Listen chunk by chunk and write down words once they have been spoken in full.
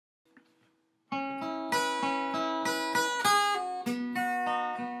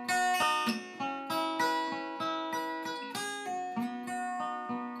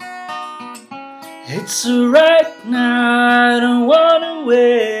It's alright now, I don't wanna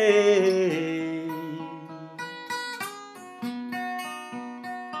wait.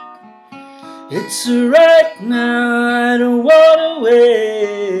 It's alright now, I don't wanna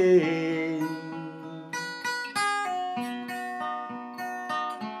wait.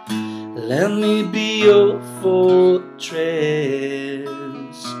 Let me be your fortress,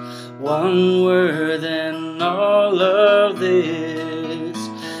 one word and all of this.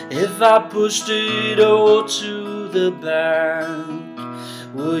 If I pushed it all to the bank,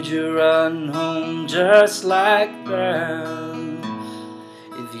 would you run home just like that?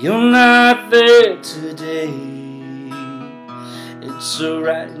 If you're not there today, it's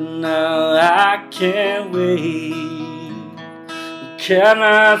alright now, I can't wait. We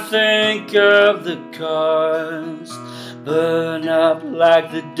cannot think of the cost, burn up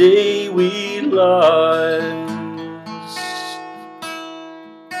like the day we lost.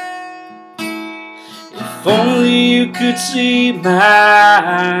 If only you could see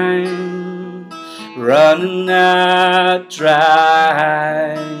mine running out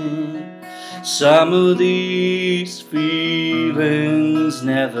dry. Some of these feelings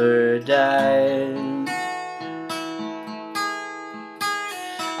never die.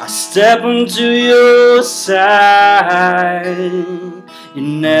 I step onto your side, you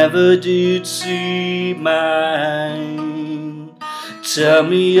never did see mine. Tell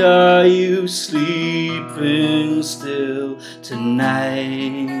me, are you sleeping still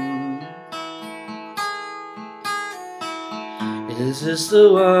tonight? Is this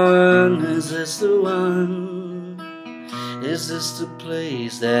the one? Is this the one? Is this the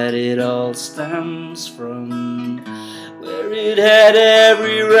place that it all stems from? Where it had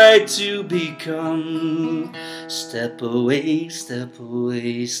every right to become. Step away,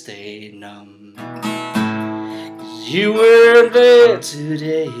 stay numb. 'Cause you weren't there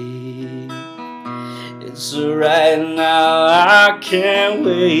today. It's alright now, I can't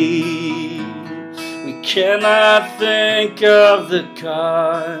wait. We cannot think of the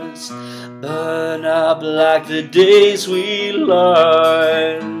cost, burn up like the days we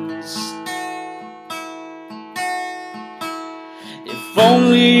lost. If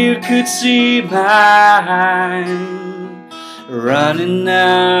only you could see mine running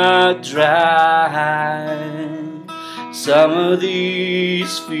out dry. Some of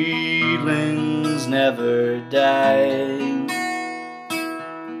these feelings never die.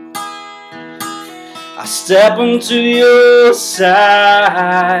 I step onto your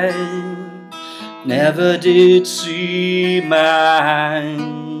side, never did see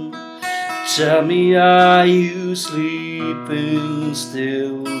mine. Tell me, are you sleeping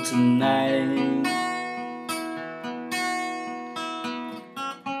still tonight?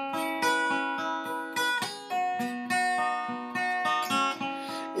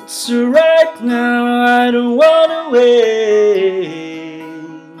 It's alright now, I don't wanna wait.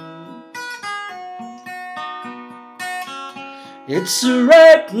 It's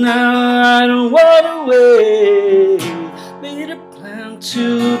alright now, I don't wanna wait. Made a plan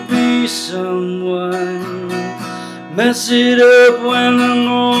to be someone, mess it up when the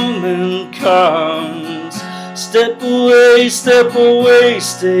moment comes. Step away,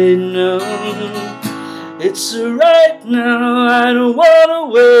 stay numb. It's alright now, I don't wanna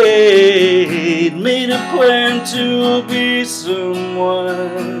wait. Made a plan to be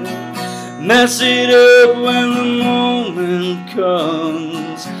someone, mess it up when the moment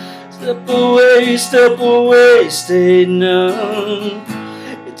comes. Step away, stay numb.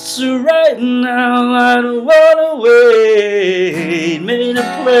 It's alright now, I don't wanna wait. Made a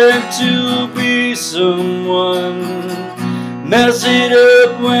plan to be someone, mess it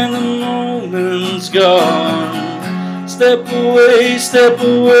up when the moment's gone. Step away,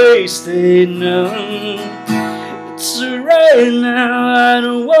 stay numb. It's alright now, I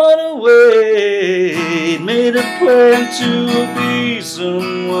don't wanna wait. Made a plan to be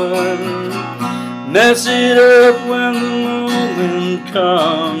someone, mess it up when the moment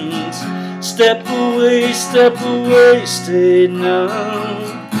comes. Step away, stay numb.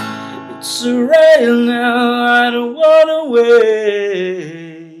 It's alright now, I don't wanna wait.